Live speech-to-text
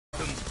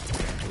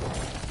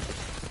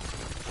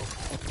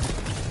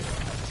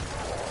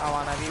I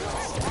wanna be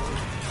Winston.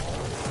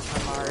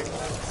 I'm already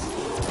Winston.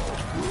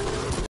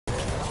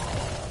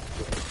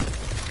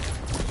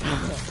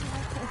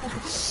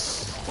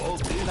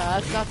 No,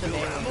 that's not the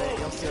name of it.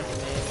 You'll see what the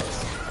name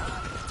is.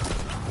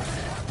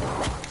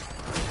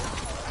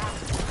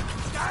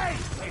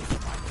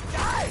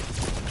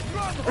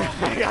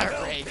 I got a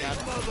ray gun.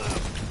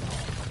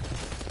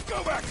 Go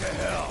back to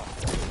hell.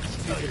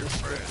 Tell your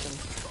friends.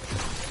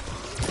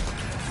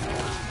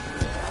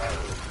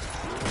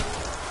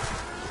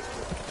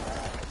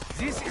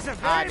 This is a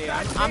very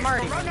bad I'm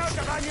already run out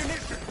of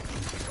ammunition.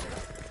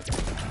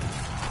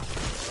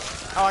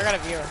 Oh, I got a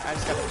viewer. I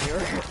just got a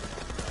viewer.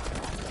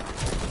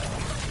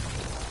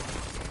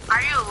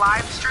 Are you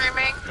live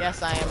streaming?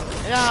 Yes, I am.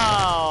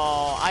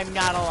 No, I'm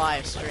not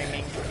live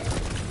streaming.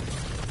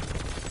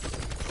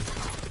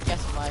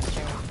 Yes, I'm live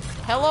streaming.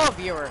 Hello,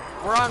 viewer.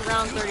 We're on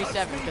round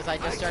 37 because I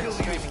just started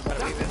streaming,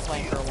 but we've been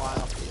playing for a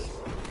while.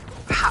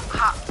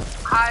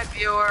 Hi,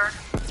 viewer.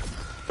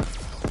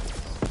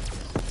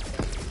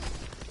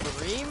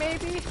 3,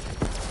 maybe?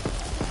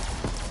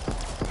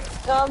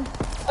 I'm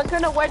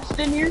kinda wedged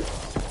in here.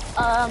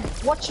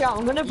 Watch out,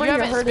 I'm gonna bring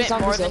your herd of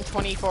spent more zombies than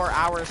 24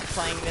 hours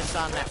playing this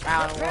on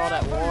World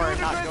at War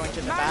and not going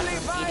to the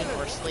bathroom, eating,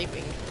 or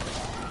sleeping.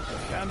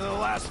 Down to the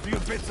last few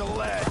bits of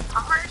lead.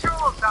 I'm pretty sure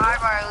we'll die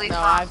by at least. No,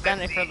 I've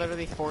done it for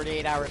literally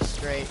 48 hours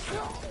straight.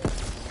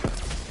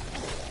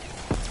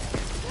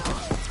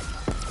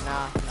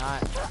 Nah,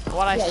 not.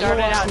 What I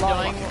started out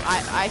doing,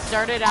 I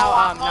started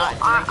out not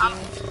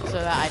drinking so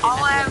that I didn't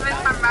All I have have to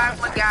is my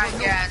magma gun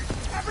again.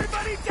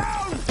 Everybody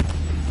down!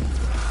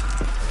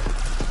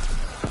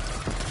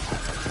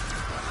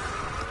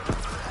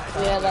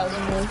 Yeah, that was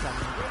me.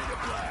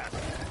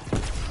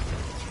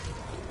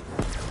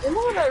 You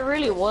know what I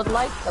really would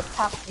like? The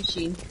pap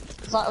machine.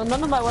 So,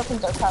 none of my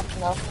weapons are papped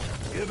now.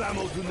 Give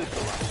ammo to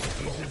Nikolai.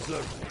 He's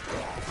observing.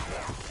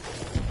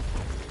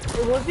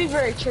 It would be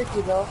very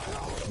tricky though.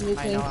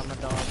 I know I'm a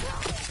dog.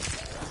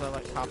 Cause I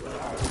like popping it.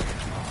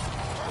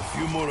 A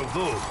few more of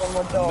those, I'm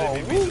a dog.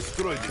 and maybe we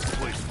destroy this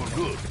place for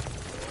good.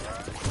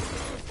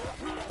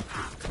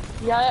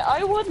 Yeah,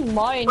 I wouldn't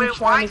mind Wait,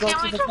 trying why to go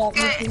can't we to the pap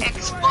just get machine.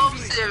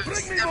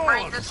 explosives and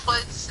bring this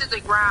place to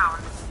the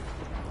ground?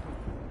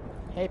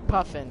 Hey,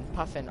 Puffin,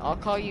 I'll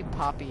call you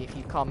Poppy if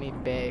you call me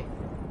Bay.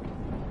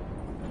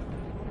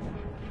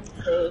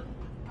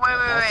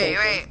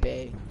 Wait.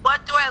 Bay.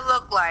 What do I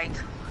look like?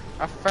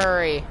 A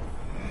furry.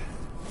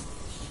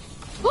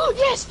 Oh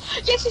yes!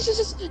 Yes!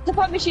 The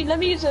pap machine. Let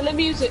me use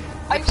it.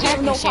 I just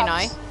have no Machine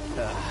paps.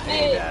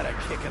 Ain't that a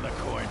kick in the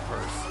coin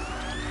purse?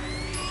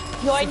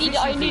 No, I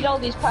need all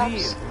these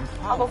paps.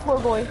 I'm a poor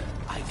boy.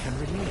 I can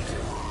relate.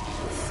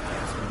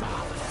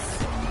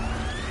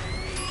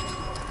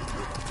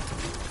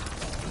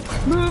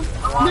 Move!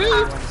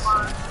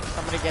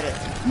 Somebody get it.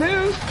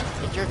 Move!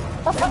 Get your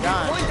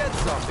gun.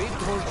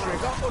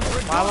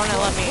 Why won't it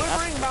let me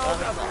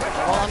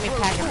won't let me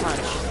pack a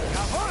punch?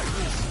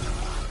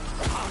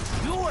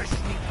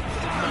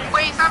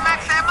 Wait, is that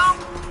max ammo?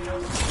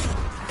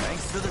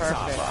 Thanks to the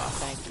Perfect. top.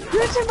 Thank you.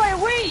 You're in my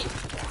way!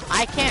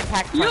 I can't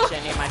pack punch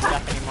any of my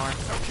stuff anymore.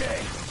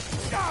 Okay.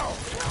 Go.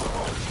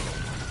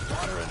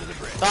 Water under the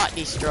bridge. Thought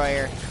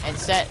Destroyer and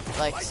set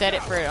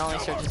it for it only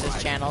searches his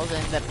channels,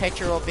 and the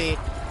picture will be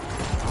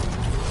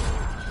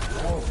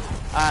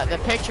the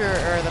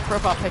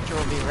profile picture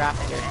will be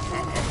Raptor.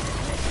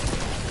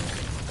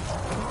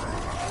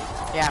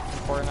 Yeah,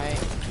 from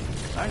Fortnite.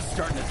 I'm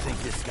starting to think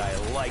this guy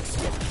likes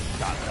getting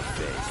shot in the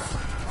face.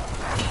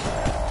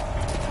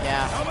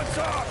 Yeah. Helmets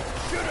up!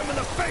 Shoot him in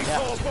the face,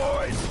 Yep. old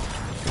boys!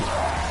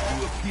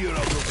 You appear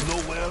out of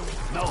nowhere,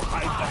 now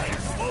hide behind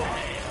smoke.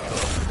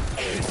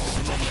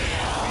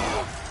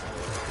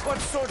 What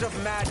sort of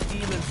mad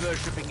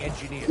demon-worshipping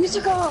engineer?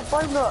 Music on,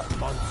 find the...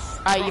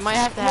 You might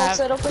have to have.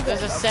 set up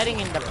There's a setting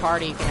in the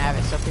party you can have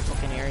it so people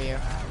can hear you.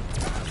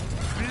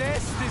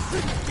 Bless this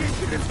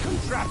ridiculous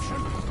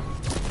contraption!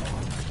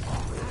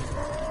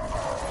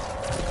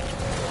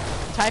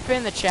 Type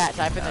in the chat.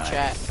 I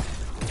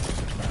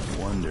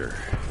wonder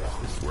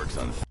if this works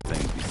on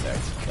things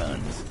besides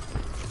guns.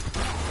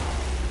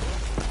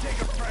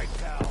 Take a break,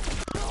 pal.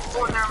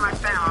 Oh, never mind,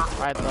 found.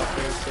 I'd love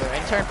to too.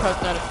 And turn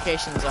post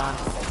notifications on.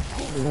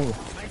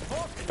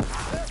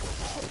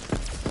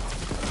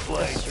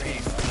 Play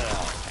peace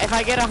now. If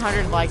I get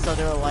 100 likes, I'll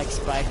do a like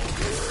spike.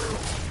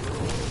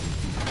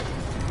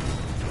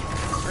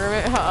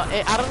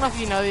 I don't know if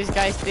you know these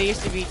guys. They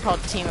used to be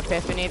called Team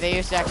Epiphany. They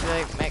used to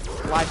actually make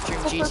live stream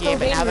GTA,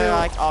 but now they're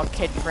like all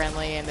kid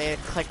friendly and they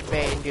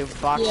clickbait and do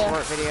box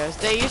sport videos.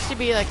 They used to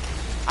be like,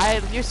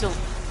 I used to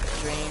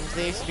dreams.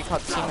 They used to be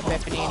called Team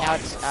Epiphany. Now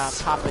it's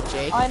Papa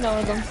Jake. I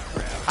know them.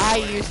 I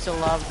used to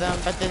love them,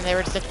 but then they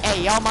were just like,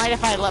 hey, y'all mind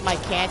if I let my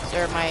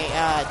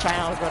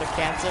channel go to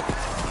cancer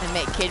and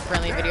make kid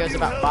friendly videos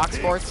about box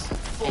sports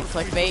and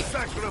clickbait?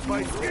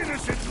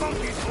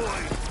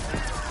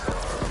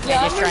 They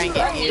just try and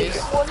get views.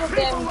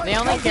 They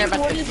only care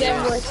about the views.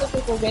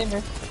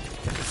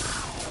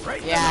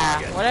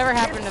 Yeah, whatever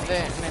happened to the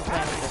men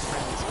playing with their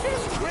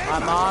friends? My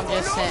mom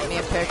just sent me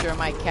a picture of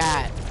my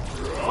cat.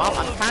 Mom,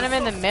 I'm kind of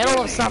in the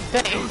middle of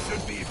something.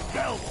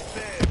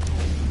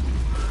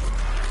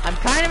 I'm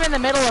kind of in the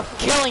middle of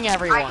killing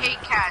everyone. I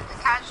hate cats.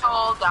 Cats shall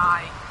all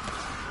die.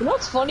 You know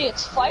what's funny?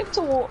 It's 5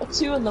 to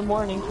 2 in the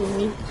morning for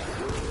me.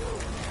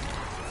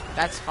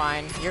 That's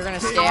fine. You're gonna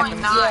stay only up.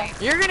 9.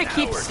 You're gonna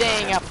keep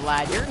staying up,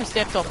 lad. You're gonna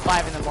stay up till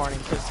 5 in the morning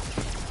because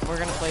we're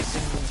gonna play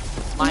some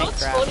You know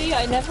what's Minecraft. funny?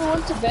 I never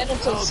went to bed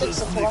until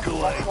 6 o'clock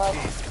last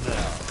night.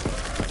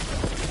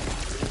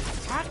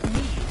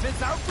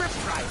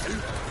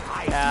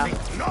 Yeah.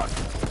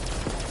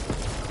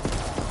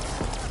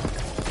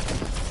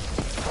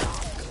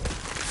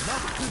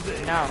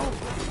 No.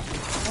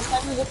 What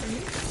time is it for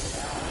you?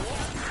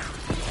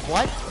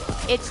 What?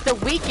 It's the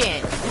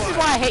weekend. This is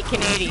why I hate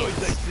Canadians.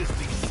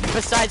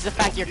 Besides the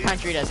fact your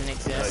country doesn't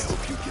exist.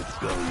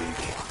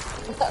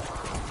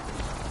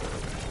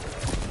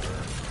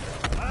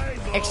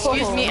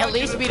 Excuse me, at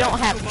least we don't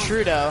have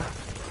Trudeau.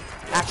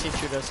 Actually,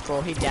 Trudeau's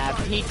cool. He dabbed.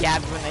 He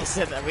dabbed when they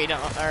said that we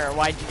don't. Or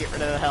why'd you get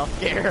rid of the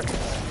healthcare?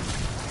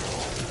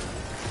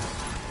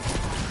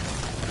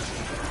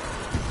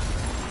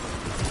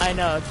 I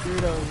know,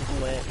 Trudeau's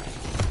lit.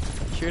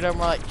 Trudeau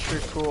more like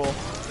true cool.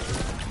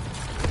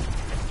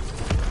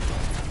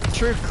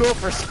 True cool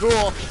for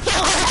school.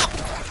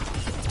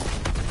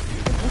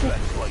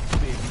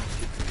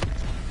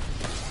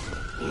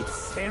 It's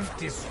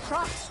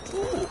self-destruct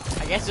too.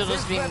 I guess it'll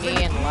just be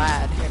me and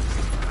Lad.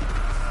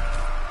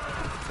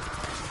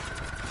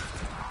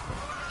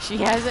 She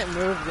hasn't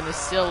moved and is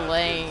still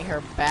laying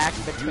her back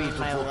between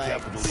my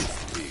legs.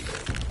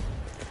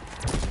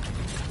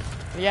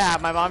 Yeah,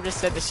 my mom just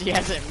said that she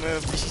hasn't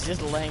moved. She's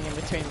just laying in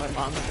between my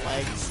mom's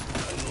legs.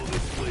 I know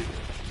this flavor.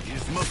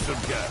 Use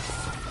mustard gas.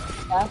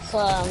 That's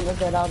a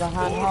bit out of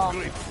hand,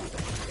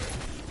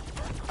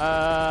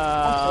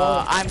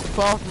 huh? I'm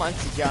 12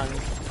 months young.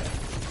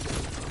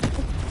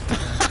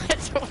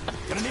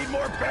 Gonna need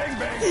more bang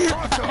bang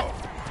pronto.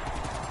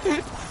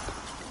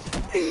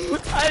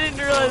 I didn't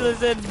realize I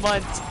said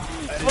months.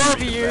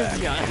 12 years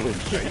young. Are you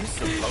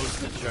supposed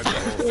to check the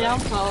whole Yeah,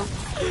 I'm told.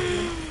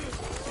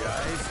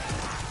 guys?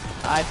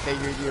 I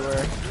figured you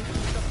were.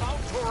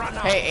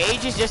 Hey,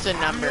 age is just a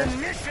number.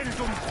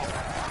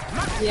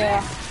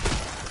 Yeah.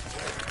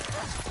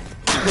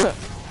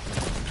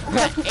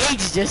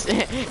 age is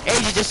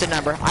just a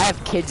number. I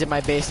have kids in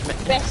my basement.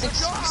 Best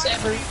excuse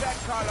ever.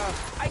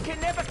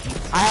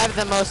 I have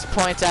the most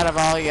points out of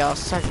all y'all.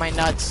 Suck my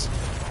nuts.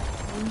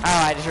 Oh,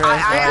 I just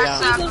realized I that I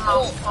actually don't. have the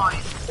most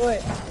points.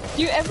 Wait.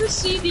 Do you ever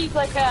see these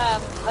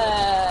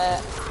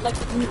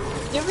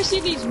you ever see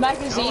these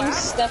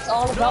magazines that's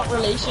all about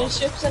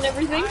relationships and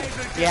everything?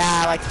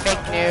 Yeah, like fake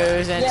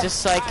news, and it's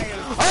just like,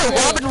 oh,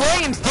 Robin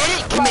Williams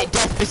didn't commit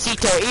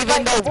Despacito,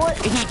 even though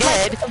he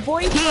did. A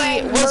boyfriend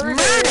He was murdered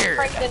murdered. a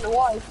pregnant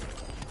wife,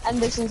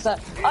 and this and that.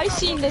 I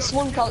seen this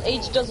one called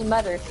Age Doesn't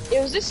Matter.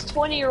 It was this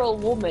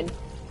 20-year-old woman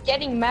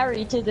getting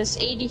married to this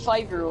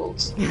 85-year-old.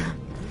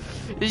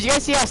 Did you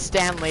guys see how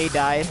Stan Lee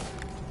died?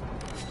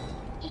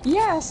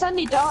 Yeah,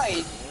 Sandy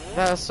died.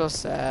 That was so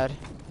sad.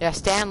 Yeah,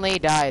 Stan Lee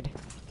died.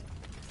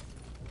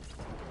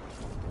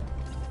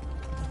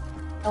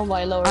 Oh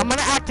my lord. I'm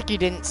gonna act like you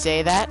didn't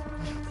say that.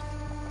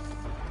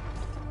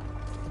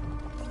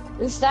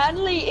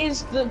 Stanley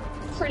is the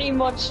pretty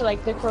much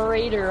like the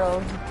creator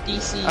of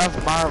DC.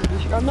 Of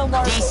Marvel. Or no,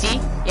 Marvel.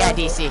 DC? Yeah,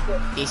 DC.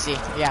 DC.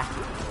 Yeah.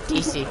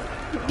 DC.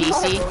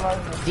 DC.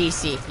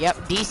 DC. Yep.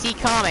 DC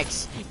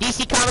Comics.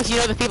 DC Comics, you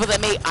know the people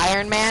that made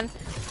Iron Man?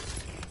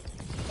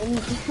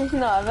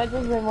 No, I meant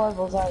to say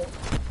Marvel, sorry.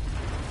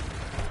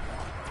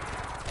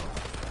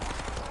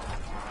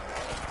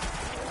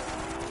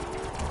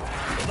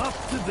 Enough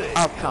today.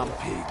 Oh, come.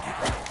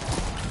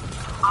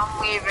 I'm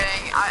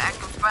leaving.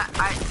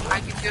 I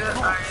can do it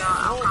right now.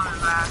 I'm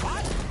coming back.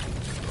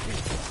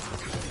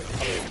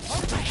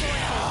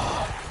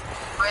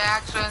 Wait,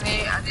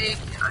 actually, I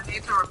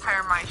need to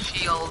repair my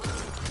shield.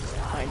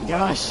 Oh my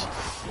gosh.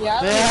 Yeah,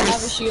 I don't even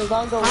have a shield,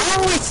 I'll go.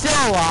 How are we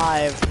still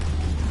alive?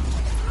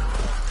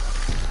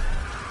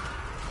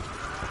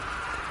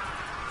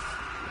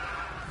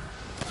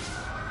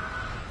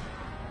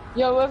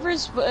 Yo,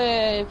 whoever's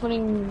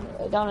putting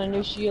down a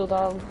new shield,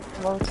 I'll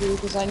come over to you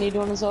because I need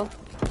one as well.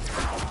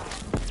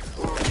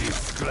 You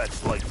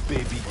scratch like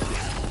baby.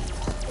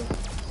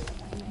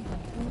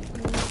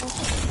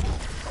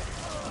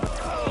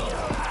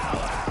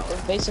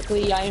 It's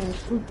basically, I am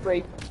fruit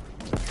break.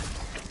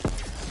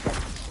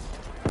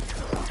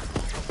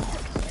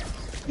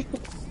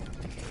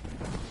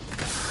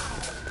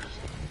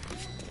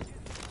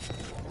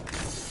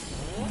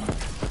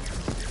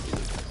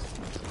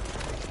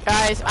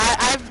 Guys,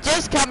 I've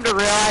just come to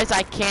realize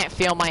I can't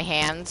feel my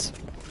hands.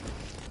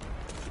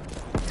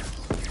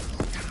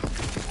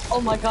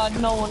 Oh my god,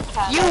 no one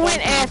can. You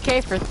went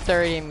AFK for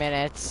 30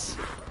 minutes.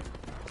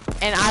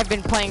 And I've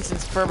been playing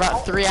since for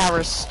about 3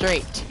 hours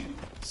straight.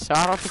 So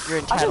I don't think you're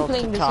I've been entitled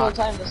playing to this talk. whole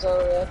time,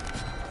 so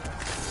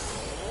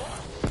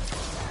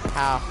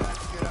How?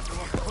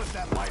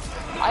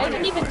 I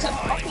haven't even took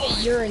fucking a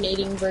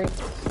urinating break.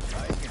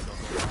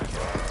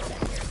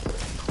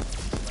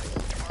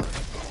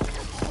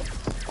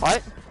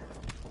 What?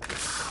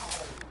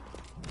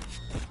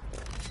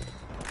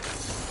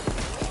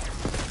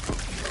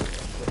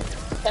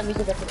 time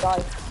he's about to die. I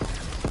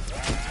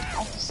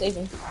have to save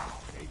him.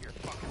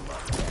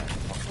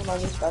 Hold on,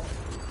 he's back.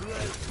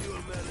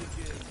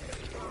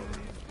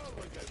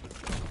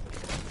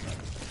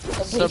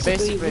 So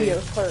basically, we are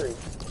furry.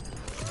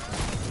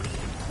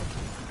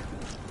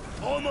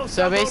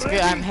 so basically,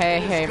 I'm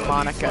hey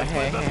Monica,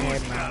 hey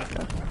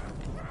Monica.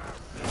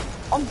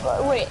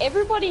 Wait,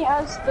 everybody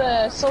has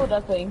the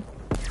soda thing.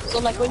 So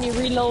like when you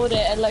reload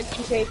it,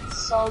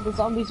 electrocutes all the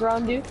zombies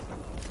around you.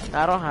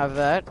 I don't have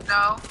that.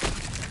 No.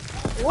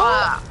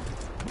 What?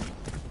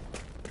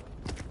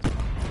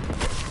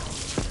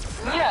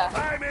 Yeah.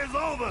 Time is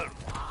over.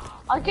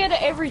 I get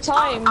it every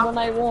time when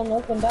I run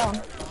up and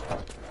down.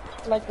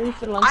 Like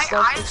refill and I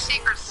stuff. have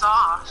secret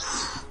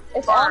sauce.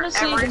 It's for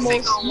honestly every the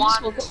most single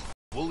useful one. thing.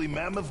 Woolly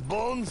mammoth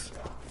bones?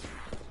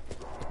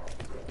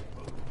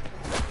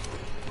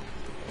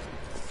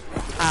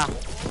 Ah,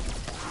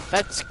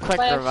 that's quick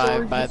Buy a revive,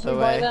 sword, by you the can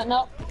buy way. that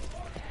now.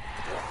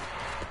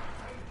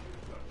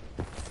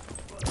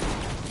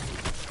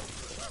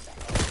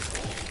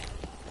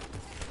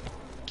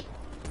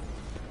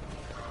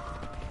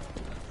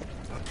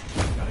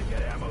 Gotta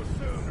get ammo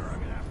soon or I'm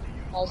gonna have to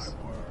use Nice.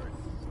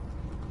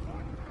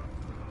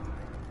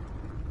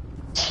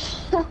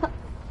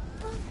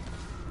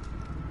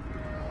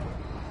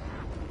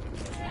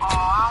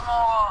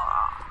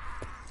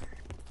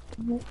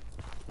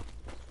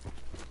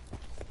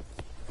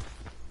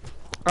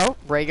 Oh,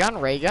 ray gun.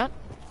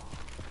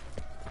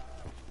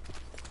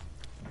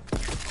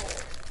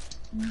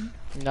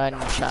 None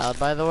child,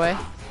 by the way.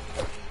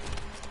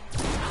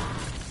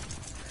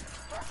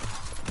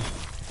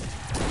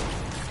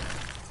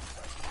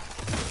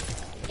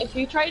 If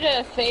you try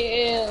to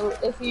fail,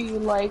 if you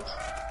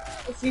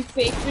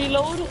fake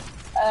reload,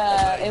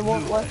 it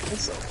won't work the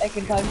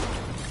second time.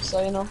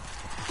 So you know.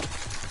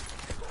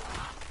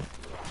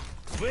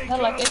 No,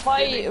 like if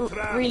I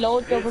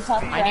reload double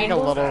tap I need a triangle,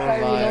 little try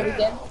reload revive.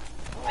 again,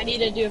 I need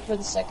to do it for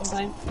the second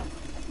time.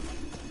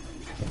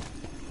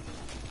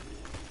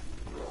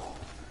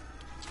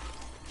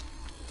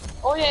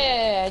 Oh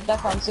yeah, that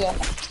counts, yeah.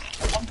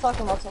 I'm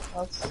talking about something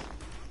else.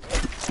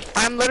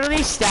 I'm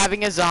literally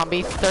stabbing a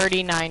zombie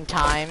 39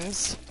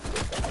 times.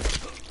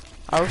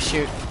 Oh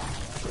shoot.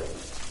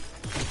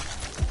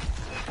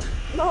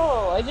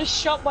 No, I just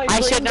shot my I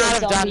should brain not dead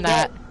have done zombie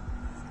that. dead.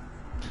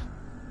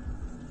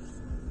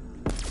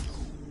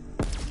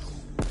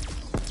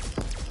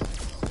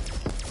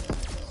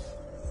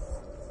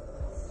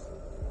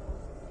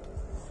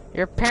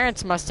 Your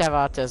parents must have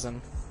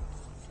autism.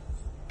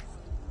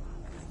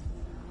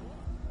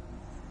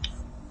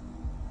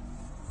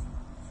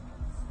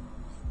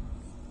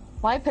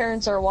 My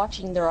parents are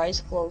watching their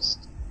eyes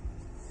closed.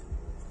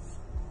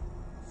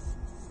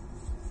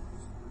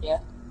 Yeah.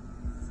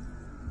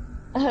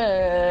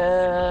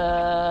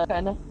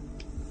 Kinda.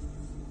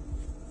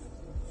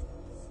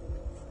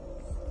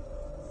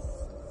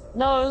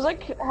 No, it was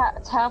like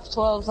it's half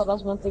 12 that I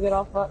was meant to get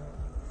off at.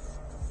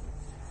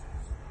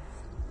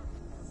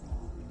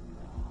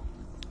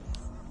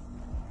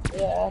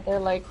 Yeah, they're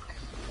like,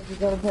 if you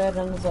go to bed,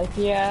 and it's like,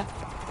 yeah.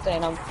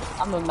 Saying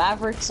I'm a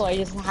maverick, so I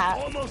just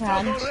Almost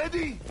out can't.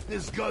 already?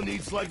 This gun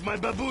eats like my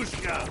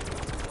babushka.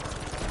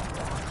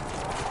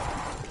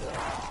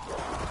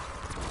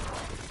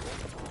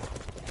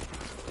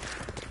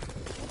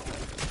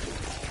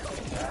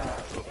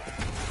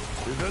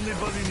 If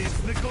anybody needs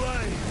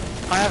Nikolai,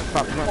 I have a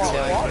popcorn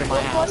ceiling in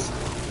my house.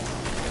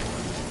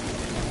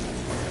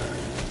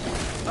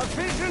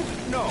 efficient?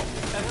 No.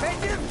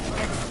 Effective?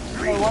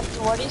 Wait,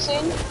 what are you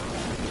saying?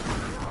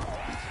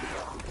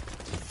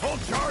 Full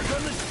charge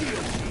on the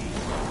steel key.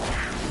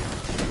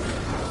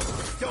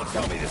 Don't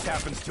tell me this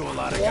happens to a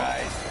lot of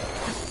guys.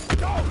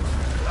 Don't!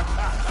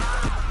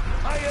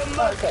 I am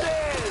not Okay.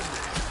 dead!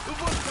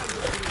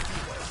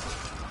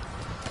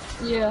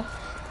 Yeah.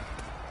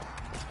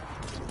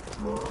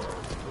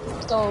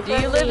 So Do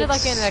you live in,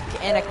 like in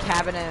a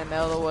cabin in the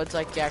middle of the woods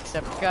like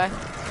Jacksepticeye?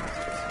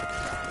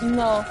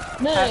 No,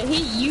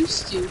 he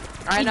used to.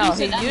 I know,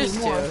 he doesn't used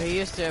anymore. to. He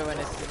used to when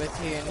it's with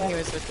you and he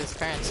was with his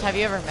parents. Have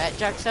you ever met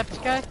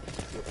Jacksepticeye?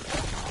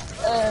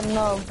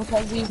 No,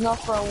 because he's not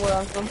from where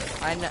I'm from.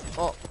 I know.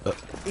 Well,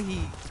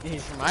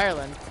 he's from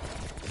Ireland.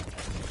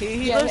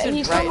 He Yeah, lives in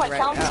he's from Brighton my right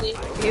now. county.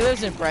 He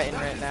lives in Brighton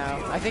right now.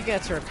 I think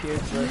that's where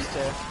Pewds lives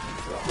too.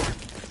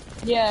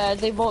 Yeah,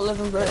 they both live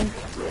in Britain.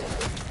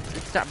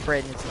 It's not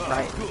Britain, it's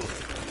Brighton. Cool.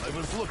 I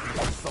was looking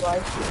for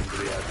Right.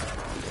 something.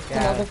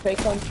 Yeah. Another fake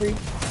country.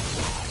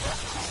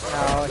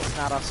 No, it's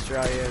not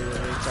Australia, you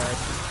retard.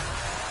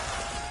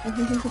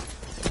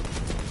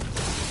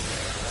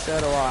 So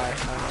do I.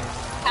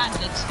 And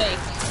it's fake.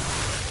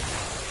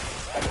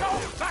 Go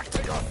back to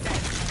your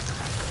desk.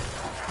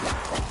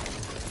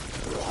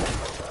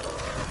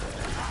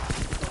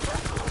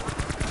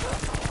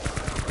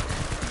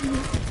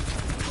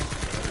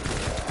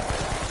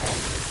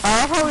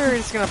 I thought we were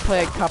just gonna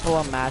play a couple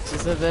of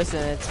matches of this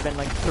and it's been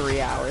like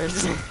 3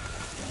 hours.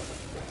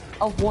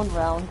 Of one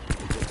round.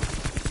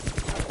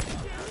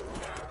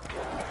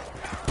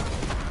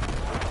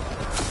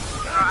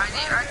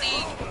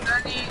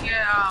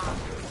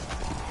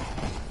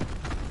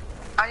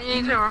 I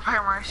need to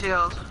repair my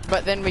shield.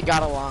 But then we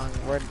got along.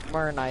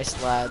 We're nice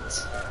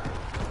lads.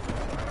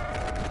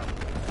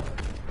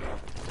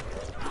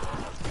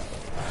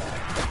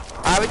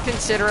 I would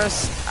consider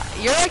us.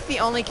 You're like the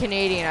only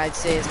Canadian I'd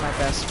say is my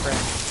best friend.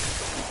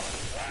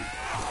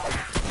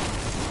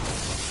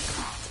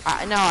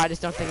 No, I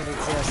just don't think it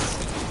exists.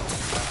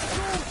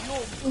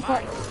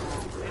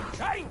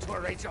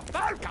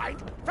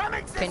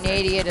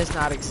 Canada does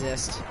not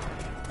exist.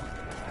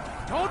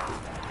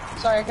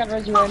 Sorry, I can't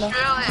read you right now.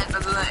 Australia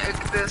doesn't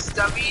exist,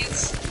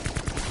 dummies.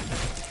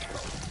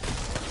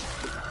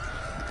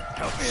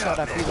 Shut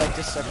up, you like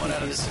to suck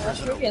cookies.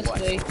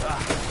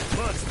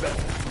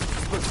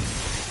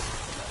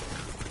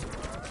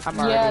 I'm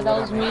already Yeah, that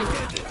was me.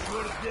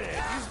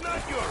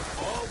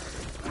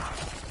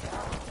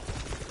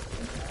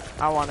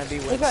 I want to be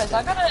Winston. Hey guys,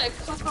 I gotta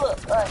quick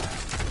look.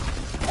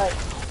 Alright,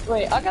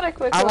 wait, I gotta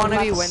quick. I want to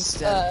be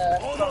Winston.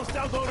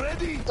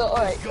 So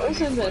alright,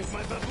 listen to this.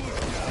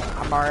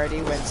 I'm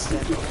already Winston.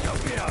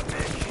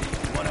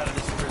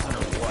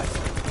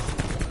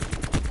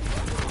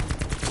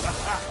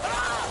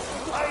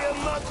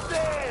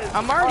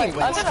 I'm already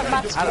Winston.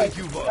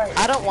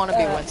 I don't want to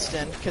be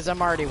Winston because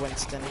I'm already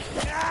Winston.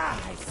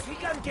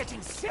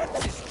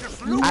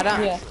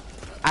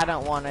 I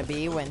don't want to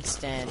be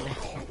Winston.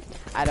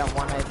 I don't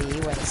want to be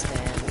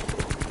Winston.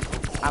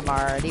 I'm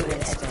already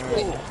Winston.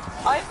 Wait,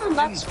 I have a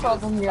maths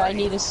problem here I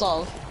need to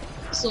solve.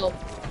 So,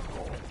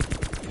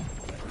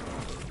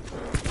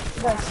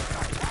 guys,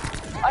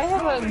 I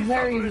have a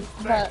very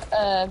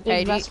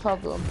big maths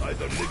problem.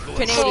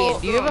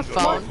 Canadian, do you have a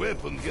phone?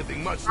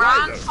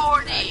 Round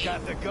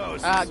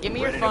 40. Give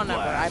me your phone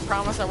number. I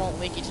promise I won't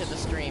leak you to the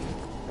stream.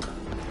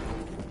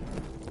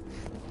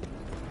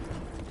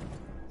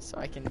 So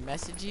I can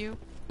message you.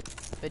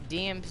 The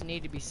DMs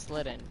need to be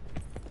slid in.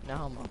 No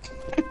homo.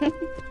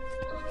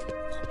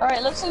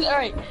 Alright,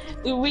 alright.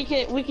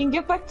 We can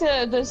get back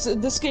to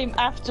this game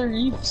after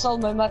you've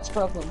solved my maths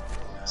problem.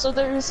 So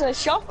there's a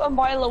shop a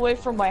mile away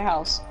from my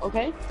house,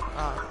 okay?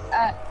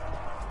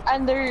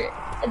 And the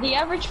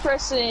average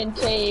person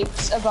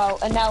takes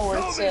about an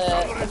hour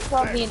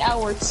probably an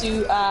hour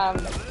to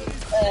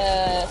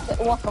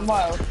walk a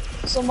mile.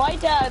 So my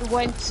dad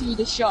went to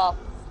the shop,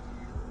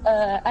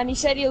 and he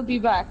said he'll be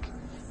back,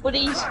 but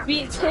he's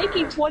been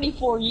taking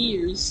 24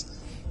 years.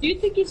 Do you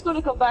think he's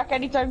gonna come back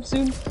anytime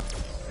soon?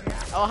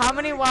 Oh, how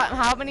many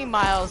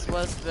miles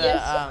was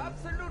the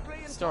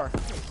store?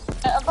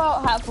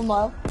 About half a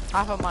mile.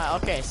 Half a mile.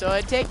 Okay, so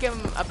it'd take him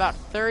about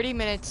 30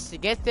 minutes to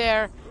get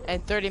there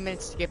and 30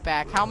 minutes to get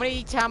back. How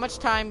much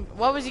time?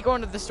 What was he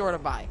going to the store to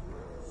buy?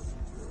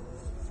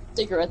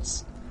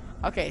 Cigarettes.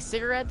 Okay,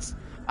 cigarettes.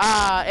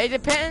 It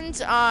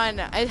depends on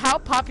how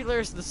popular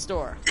is the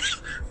store.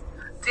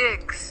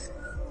 Dicks.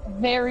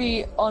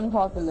 Very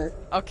unpopular.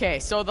 Okay,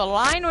 so the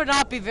line would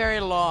not be very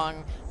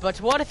long, but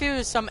what if it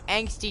was some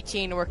angsty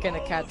teen working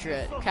the cash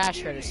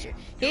register?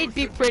 He'd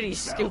be pretty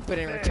stupid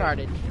and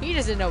retarded. He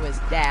doesn't know his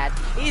dad.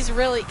 He's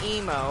really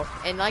emo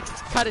and likes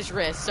to cut his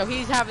wrist, so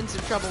he's having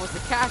some trouble with the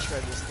cash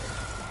register.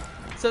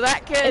 So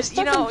that could,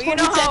 you know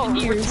how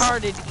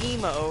retarded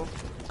emo,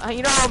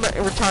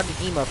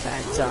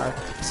 fans are.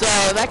 So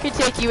that could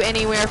take you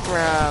anywhere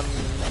from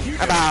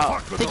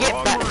to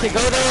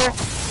go there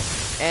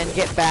and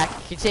get back.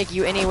 It could take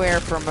you anywhere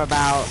from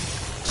about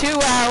 2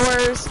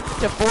 hours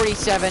to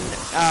 47,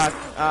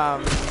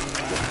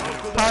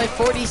 probably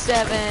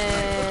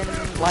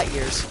 47 light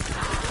years.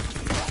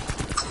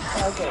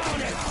 Okay.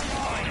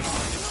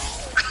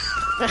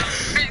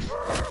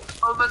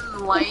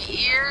 11 light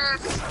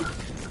years?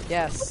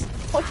 Yes,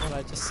 that's what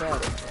I just said.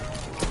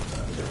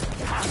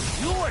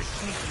 You are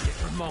sneaky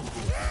little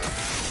monkey.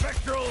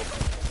 Spectral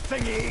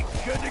thingy,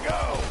 good to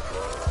go.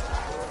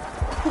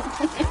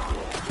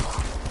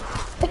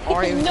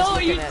 Or even no,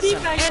 just looking at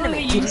some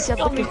anime titties.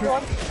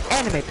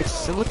 Anime bitches,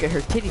 so look at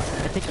her titties.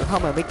 I think her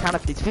homo make count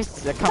up these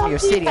fists that come to your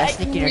city. I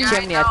sneak in her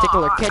chimney, I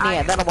tickle her kidney,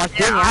 and then I watch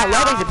Disney. I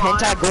love these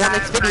hentai, go on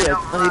this video.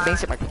 Let me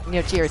bangs at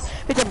my cheers.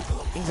 Bitch, I'm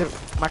things at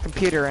my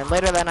computer, and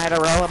later that night I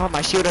roll up on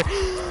my shooter.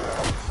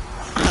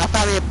 I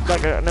finally have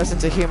like no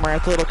sense of humor.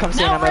 It's a little comes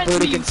in, I'm a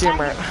booty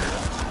consumer.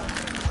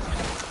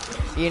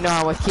 You know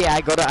I'm with Kia,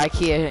 I go to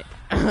IKEA.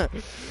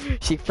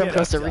 She from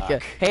Costa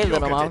Rica. Hey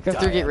little mom, come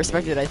through, get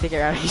respected. I take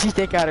her out. She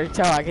take out her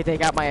toe. I can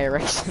take out my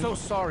erection. So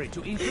sorry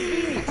to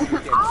inconvenience you.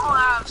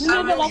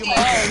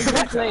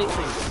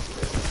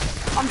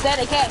 I'm dead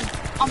again.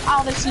 I'm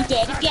honestly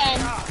dead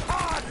again.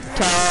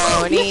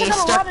 Tony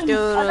Stark,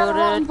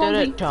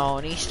 dude.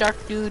 Tony Stark,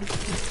 dude.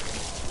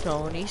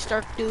 Tony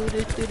Stark,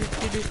 dude.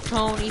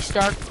 Tony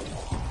Stark.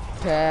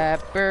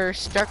 Pepper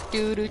Stark,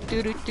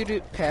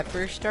 doo-doo-doo-doo-doo-doo.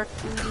 Pepper Stark,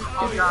 doo-doo-doo-doo.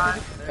 Oh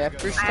god.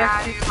 Pepper Stark.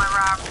 I use my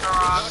raptor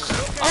rock.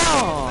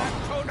 Oh!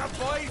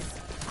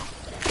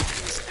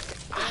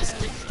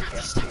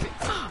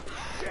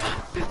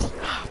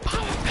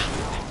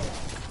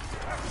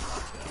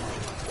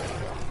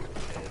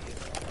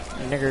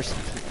 Niggers.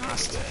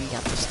 Steady,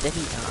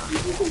 steady.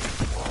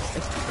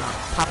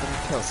 Popping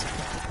pills.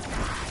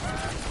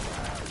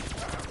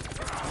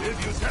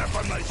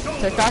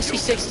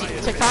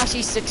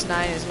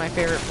 Takashi69 is my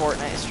favorite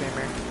Fortnite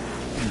streamer.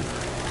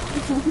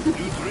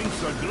 You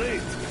drinks are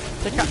great.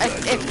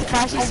 If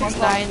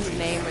Takashi69's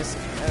name was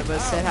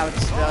said how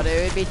it's spelled,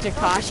 it would be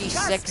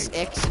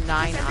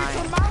Takashi6X99.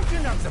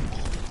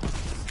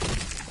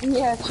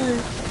 Yeah, true.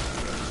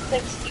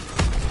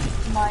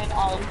 6X9.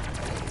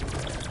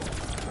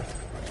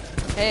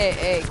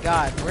 Hey,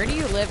 God, where do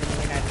you live in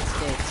the United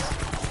States?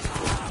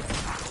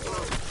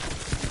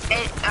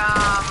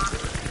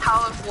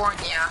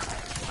 California.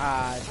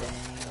 Ah,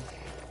 dang.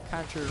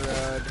 Country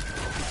road.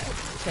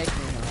 Take me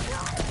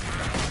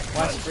home.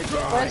 West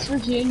Virginia. West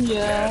Virginia.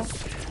 Yes,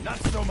 not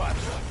so much.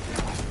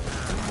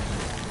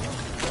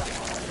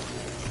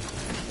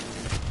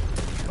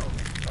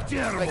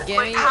 But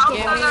give me your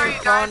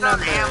phone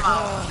number.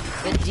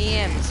 The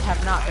DMs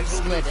have not been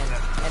slid in,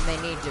 and they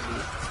need to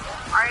be.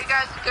 Are you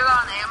guys good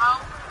on ammo?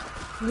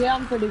 Yeah,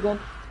 I'm pretty good.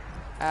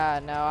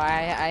 No,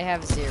 I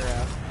have 0.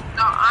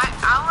 No,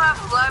 I'll have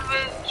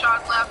 11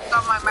 shots left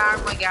on my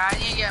mag. Like, I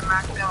need to get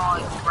maximum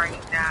like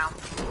right now.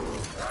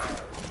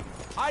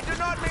 I do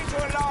not mean to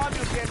alarm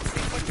you,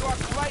 Dempsey, but you are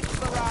quite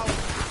surrounded.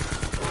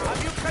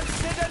 Have you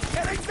considered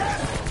killing them?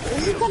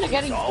 This is kind of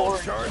getting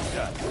boring.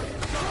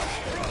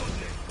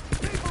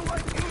 People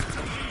like you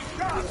should be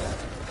shot.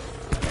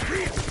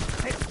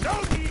 It's no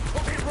need to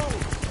be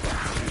rude.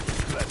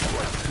 That's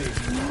what's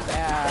taking you.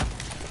 Yeah.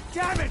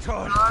 Damn it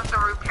all. I'll have to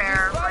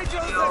repair. I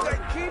just gotta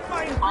keep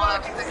my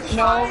blood in the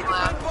No.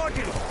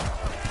 body.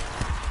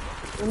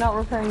 You're not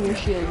repairing your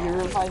shield, you're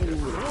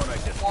reviving me.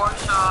 4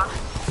 shots.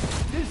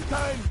 This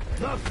time,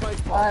 not my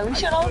fault. Alright, we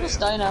should all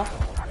just die now. I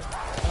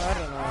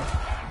don't know.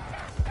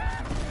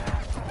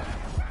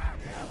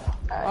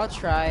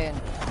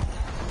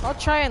 I'll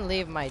try and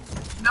leave my.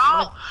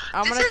 No,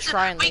 I'm gonna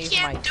try and leave my We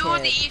can't do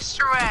the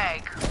Easter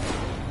egg.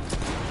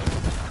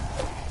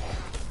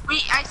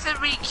 I said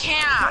we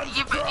can't.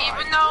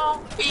 Even though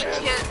we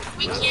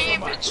can't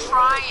even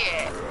try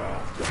it.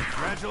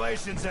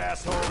 Congratulations,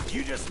 asshole.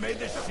 You just made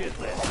the shit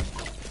list.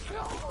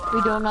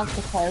 We don't have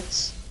the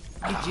parts.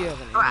 You do have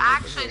an But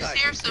actually,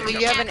 seriously, we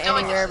can't do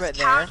anywhere it. but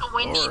This there?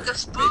 We need the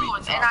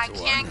spoon, and I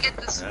can't get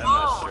the spoon.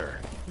 Sure.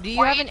 Do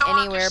you have an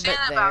anywhere but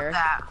there?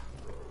 That?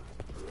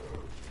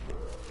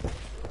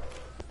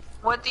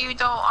 What do you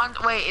don't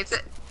wait, is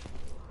it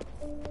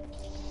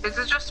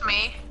just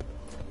me?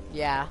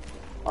 Yeah.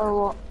 Or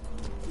what?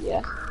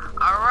 Yeah.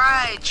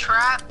 Alright,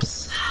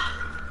 traps.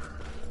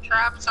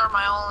 Traps are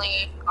my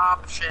only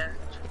option.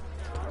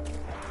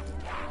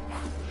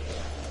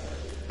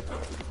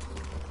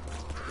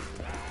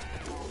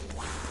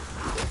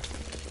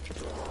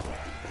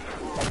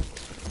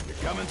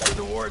 You're coming through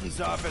the warden's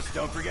office.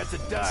 Don't forget to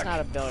duck. It's not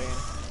a billion.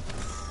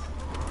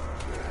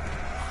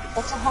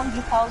 That's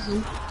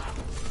 100,000.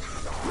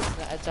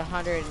 It's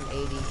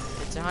 180.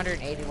 It's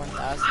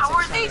 181,000. How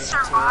are they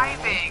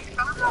surviving?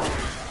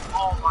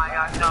 Oh my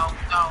god, no.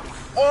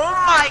 Oh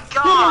my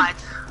god!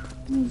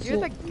 You're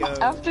the goat.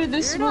 After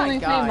this, You're will we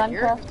play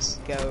Minecraft?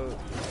 You're the goat.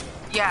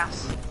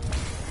 Yes.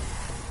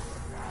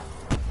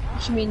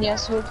 What you mean,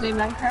 yes, we'll play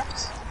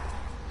Minecraft?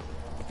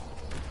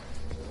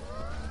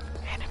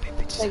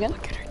 Say again?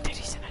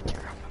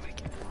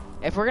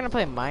 If we're gonna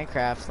play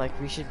Minecraft, like,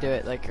 we should do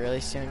it, like,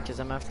 really soon, because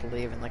I'm gonna have to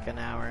leave in, like, an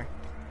hour.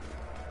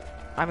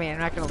 I mean, I'm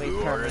not gonna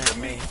leave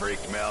permanently. Meat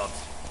freak melt.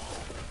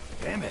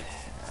 Damn it.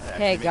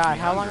 Hey, God,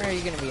 how long are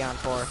you gonna be on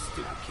for?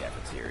 Stupid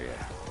cafeteria.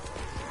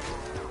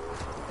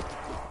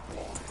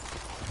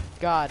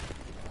 God.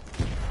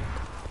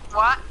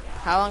 What?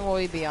 How long will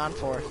we be on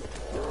for?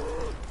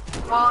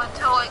 Well,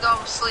 until I go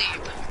to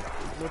sleep.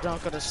 Well, don't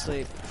go to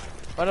sleep.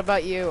 What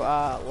about you,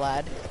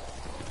 lad?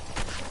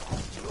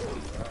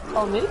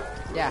 Oh, me?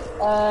 Yeah.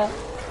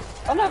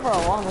 Whenever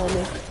I want,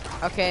 really.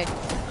 Okay.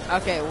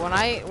 Okay, when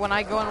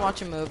I go and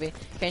watch a movie,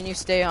 can you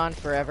stay on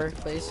forever,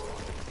 please?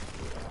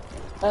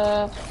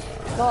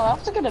 No, I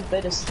have to get a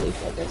bit of sleep,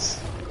 I guess.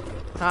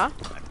 Huh?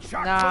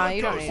 Nah,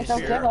 you don't need to.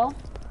 Okay, well.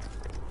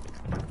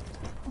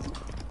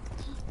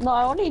 No,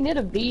 I only need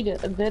a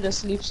bit of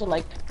sleep, so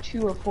like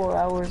 2 or 4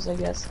 hours, I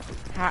guess.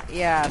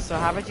 Yeah, so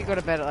how about you go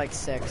to bed at like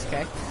 6,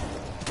 okay?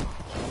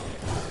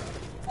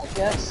 I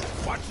guess.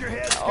 Watch your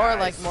head, Or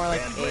like more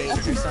like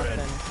 8 or something.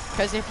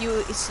 Because if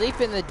you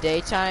sleep in the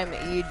daytime,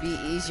 you'd be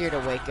easier to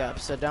wake up.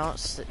 So don't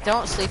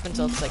sleep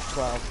until it's like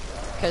 12.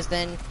 Because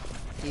then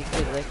you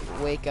could like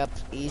wake up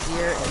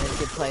easier and then you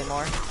could play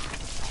more.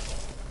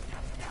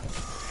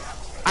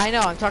 I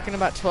know, I'm talking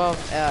about 12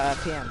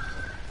 p.m.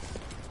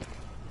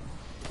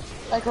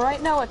 Like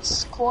right now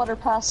it's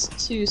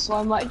 2:15, so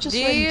I might just Do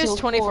you wait use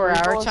until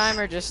 24-hour time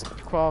or just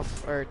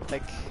 12 or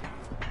like?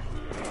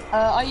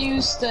 I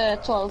used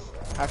 12.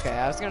 Okay,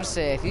 I was gonna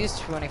say if you use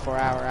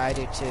 24-hour, I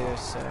do too.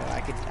 So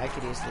I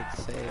could easily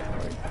say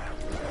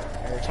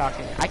or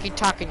talking. I could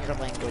talk in your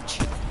language.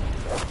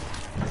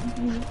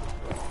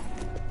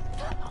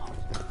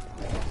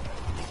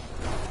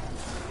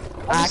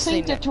 I was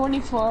saying to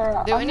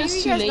 24. Do I'm any of just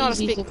you too guys know how to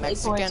lazy speak to take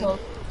Mexican? myself.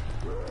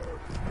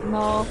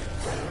 No.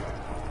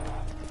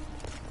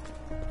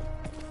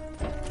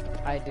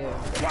 I do.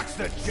 Watch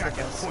the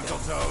jacket, Pointle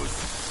Toes.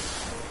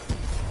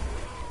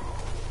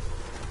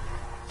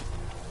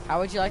 How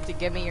would you like to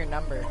give me your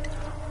number?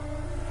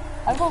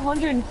 I have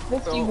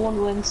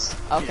 151 wins.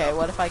 Okay,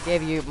 what if I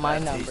gave you my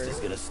number? This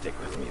is gonna stick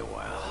with me a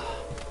while.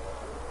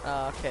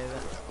 Okay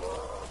then.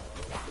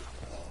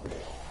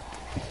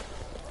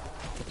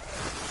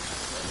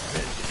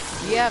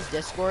 Do you have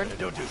Discord? I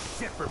don't do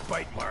shit for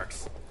bite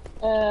marks.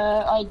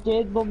 I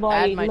did, but my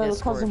Add my little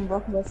Discord. cousin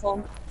broke my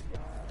phone.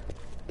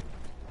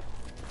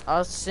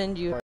 I'll send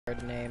you a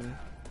name.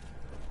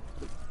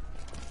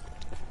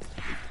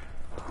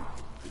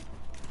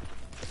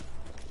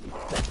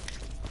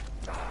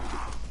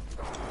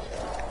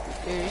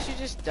 Dude, you should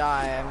just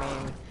die. I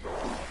mean,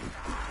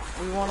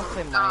 we want to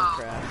play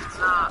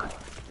Minecraft.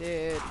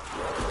 Dude,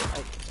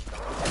 like,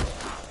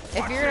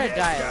 if you're gonna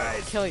die,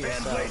 like, kill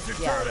yourself.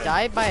 Yeah,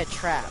 die by a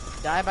trap.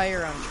 Die by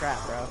your own trap,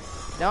 bro.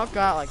 Don't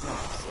go out like no.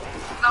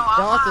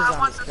 I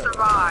want to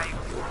survive.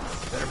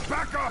 Better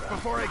back off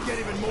before I get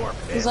even more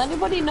pissed. Does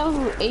anybody know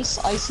who Ace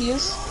Icy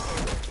is?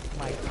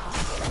 My God.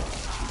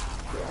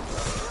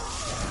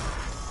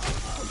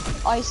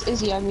 Ice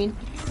Izzy, I mean.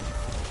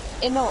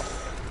 No.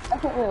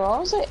 Okay, wait, what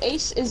was it?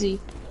 Ace Izzy.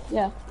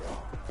 Yeah.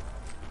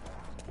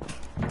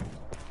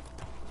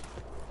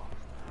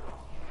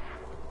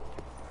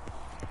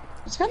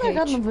 It's kind of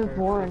gotten a bit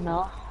boring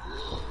now.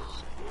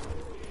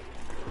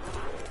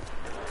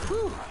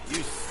 Whew,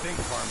 you stink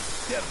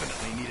farms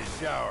definitely need a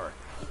shower.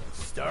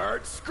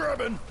 Start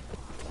scrubbing.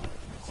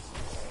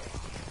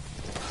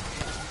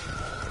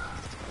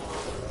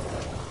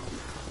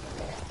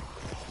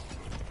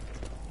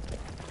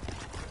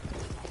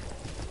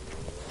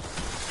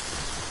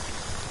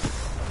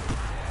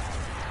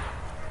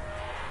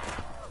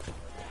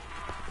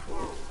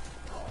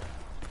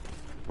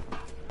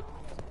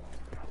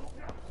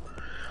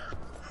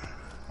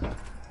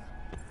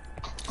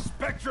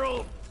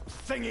 Spectral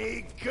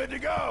thingy, good to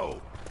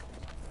go.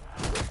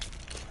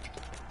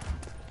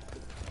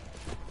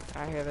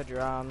 I hear the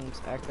drums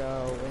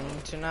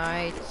echoing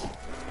tonight.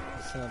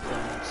 Something.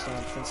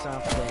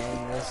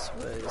 This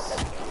was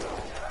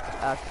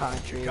a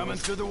country. Coming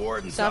through the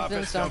warden's Something.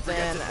 office. Don't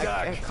forget to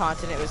duck. A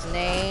continent was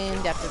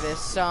named after this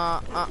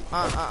song.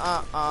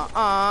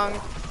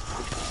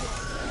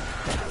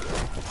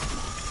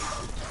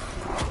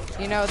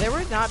 You know, there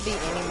would not be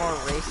any more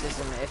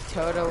racism if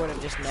Toto would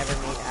have just never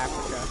made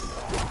Africa.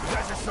 You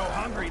guys are so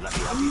hungry, let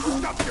me help you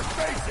stuff your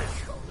faces!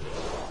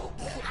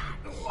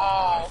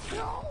 Oh.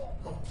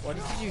 What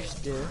did you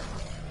just do?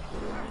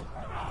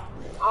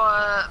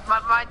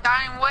 My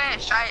dying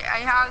wish. I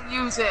had to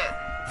use it.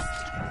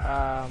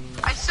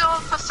 I still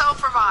have to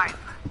self-revive.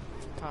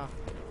 Huh.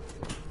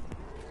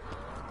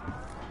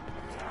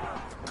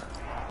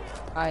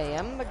 I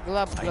am the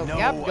glub glub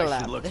gab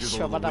glab. This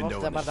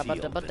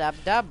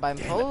dab. I'm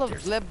full of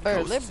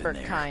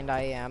glibber kind.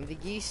 I am the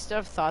yeast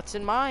of thoughts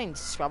and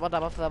minds. Scrabble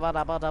double flubba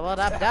double double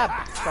dab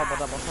dab. Scrabble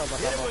double flubba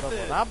double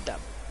double dab dab.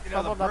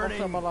 Scrabble double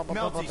flubba double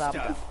double dab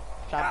dab.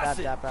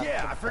 Acid.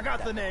 Yeah, I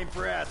forgot the name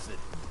for acid.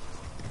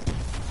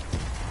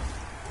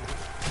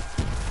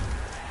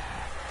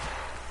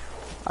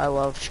 I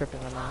love tripping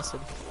on acid.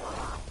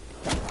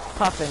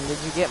 Puffin, did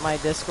you get my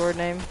Discord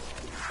name?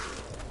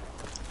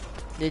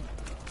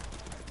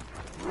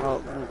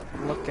 Oh,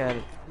 look at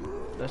it.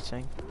 This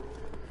thing.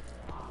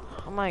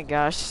 Oh my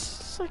gosh,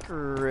 it's like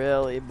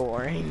really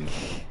boring.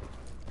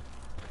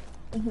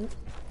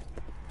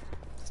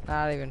 It's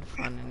not even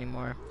fun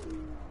anymore.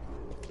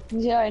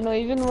 Yeah, I know,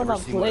 even when I'm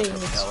playing,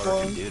 it's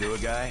fun. Do to a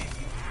guy?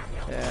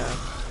 Yeah.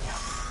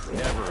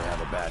 Never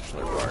have a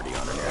bachelor party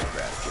on an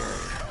aircraft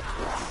carrier.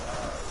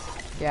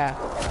 Yeah,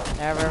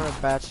 never have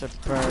a bachelor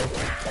party.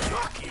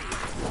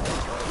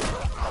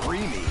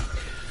 Creamy.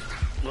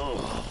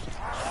 Oh,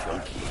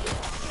 chunky.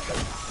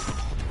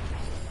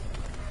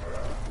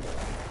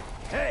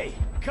 Hey,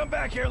 come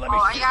back here, let me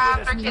shoot you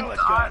this pellet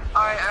gun.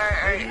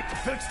 Alright.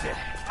 Fixed it.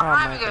 I'm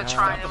not even gonna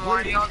try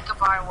anymore.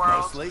 Goodbye,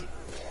 world. Mostly.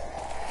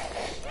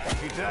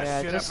 Keep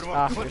that shit just up and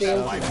off we'll put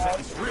yourself. that life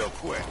sentence real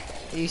quick.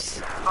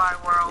 Goodbye,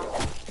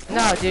 world.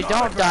 No, dude,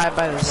 don't die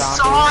by the zombie.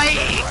 Sorry!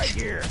 Right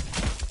here.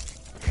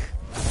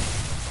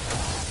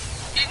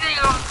 You think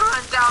I'm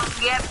coming down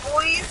yet,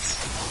 boys?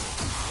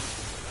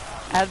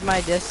 Add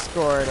my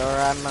Discord or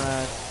I'm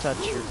gonna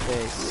touch your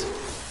face.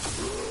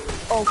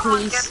 Oh, Someone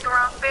please. gets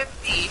around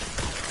 50.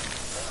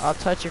 I'll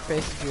touch your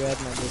face if you add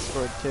my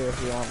Discord too, if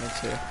you want me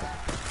to.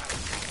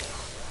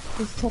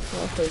 Please touch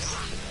my face.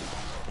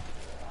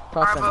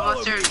 Alright, Puffin.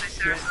 but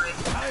seriously.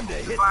 Time to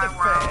hit Goodbye, the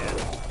fan.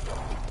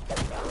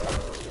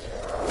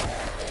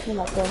 You're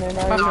not going in,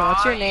 Puffin, are you?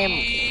 what's your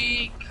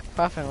name?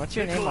 Puffin, what's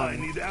your name Nikolai,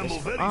 on need ammo this?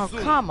 very Oh,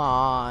 soon. come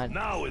on.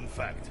 Now, in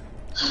fact.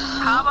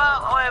 How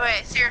about,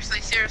 wait,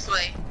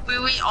 seriously.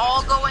 We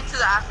all go into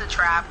the acid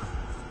trap.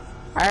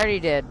 I already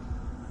did.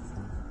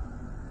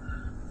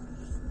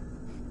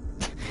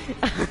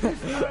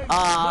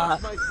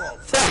 Not my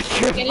fault. Sacrifice!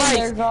 Get in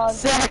there, God.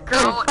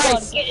 Sacrifice!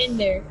 God, get in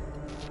there.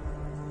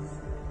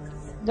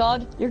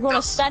 God, you're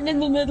gonna stand in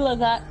the middle of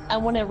that,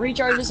 and when it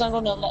recharges, I'm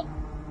gonna let.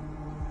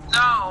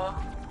 No,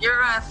 you're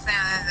gonna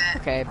stand in it.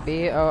 Okay,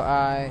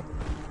 BOI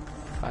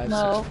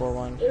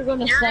 5641. You're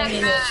gonna You're stand gonna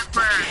in it. stand it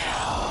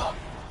first.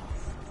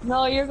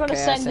 No, you're gonna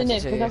Okay, I send sent in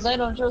it it to because you. I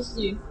don't trust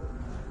you.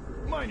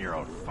 Mind your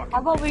own fucking. How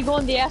about we go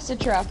in the acid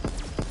trap?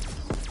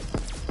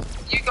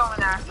 You go in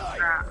that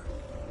trap.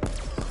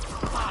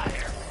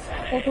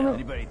 Open up.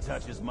 Anybody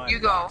touches my You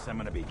go. box, I'm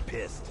gonna be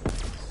pissed.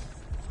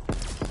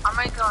 I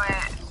might go in.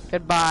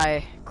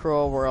 Goodbye,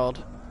 cruel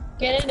world.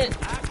 Get in it.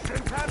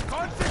 Actions have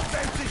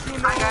consequences, you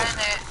know. I got in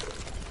it.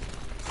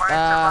 Where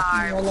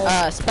I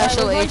survived.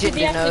 Special Alright, we're going to Agent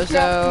the acid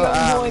trap,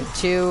 Denozo, young boy.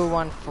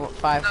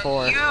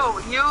 21454. You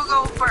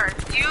go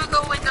first. You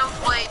go in those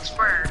blades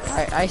first.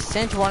 I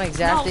sent one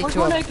exactly No,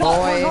 to a we're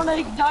boy.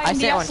 gonna die I in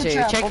the sent one acid to you.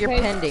 trap, Check your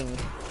okay? pending.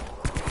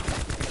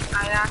 I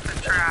have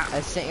the trap.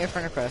 I sent you a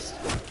friend request.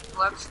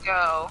 Let's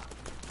go.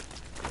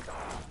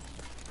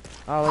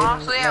 I'll even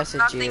Honestly, I have message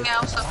nothing you.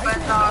 else to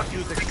fend off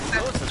Use except the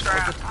explosives all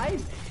trap. the time.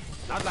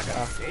 Not like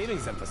I'm saving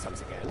them for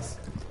something else.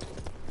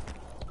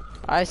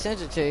 I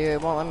sent it to you.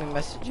 It won't let me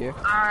message you.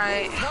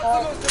 Alright. Not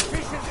the most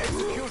efficient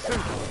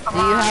execution. Come Do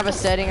you on. have a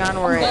setting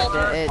on where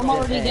I'm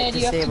already dead,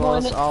 you have to go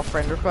in disables it. all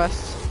friend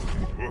requests?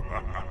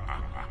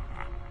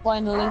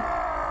 Finally.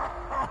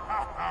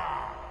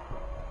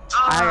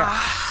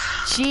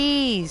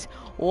 Jeez,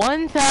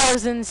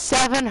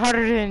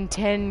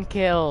 1,710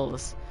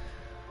 kills.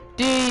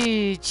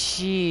 Dude,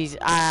 jeez.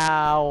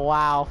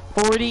 Wow.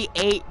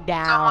 48 So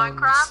downs.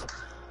 Minecraft?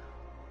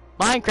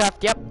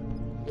 Minecraft, yep.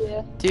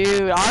 Yeah.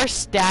 Dude, our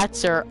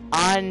stats are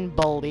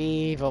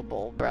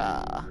unbelievable,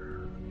 bruh.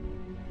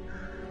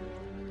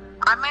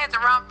 I made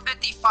around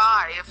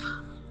 55.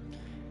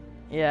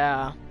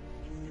 Yeah.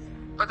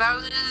 But that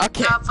was just,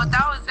 Okay. but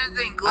that was just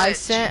in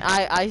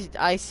glitch.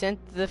 I sent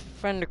the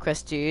friend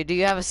request to you. Do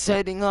you have a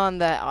setting on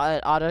that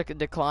auto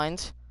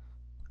declines?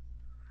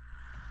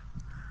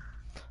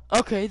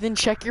 Okay, then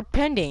check your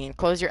pending,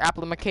 close your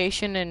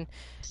application, and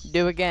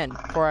do again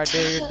before I do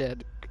your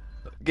dead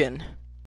again.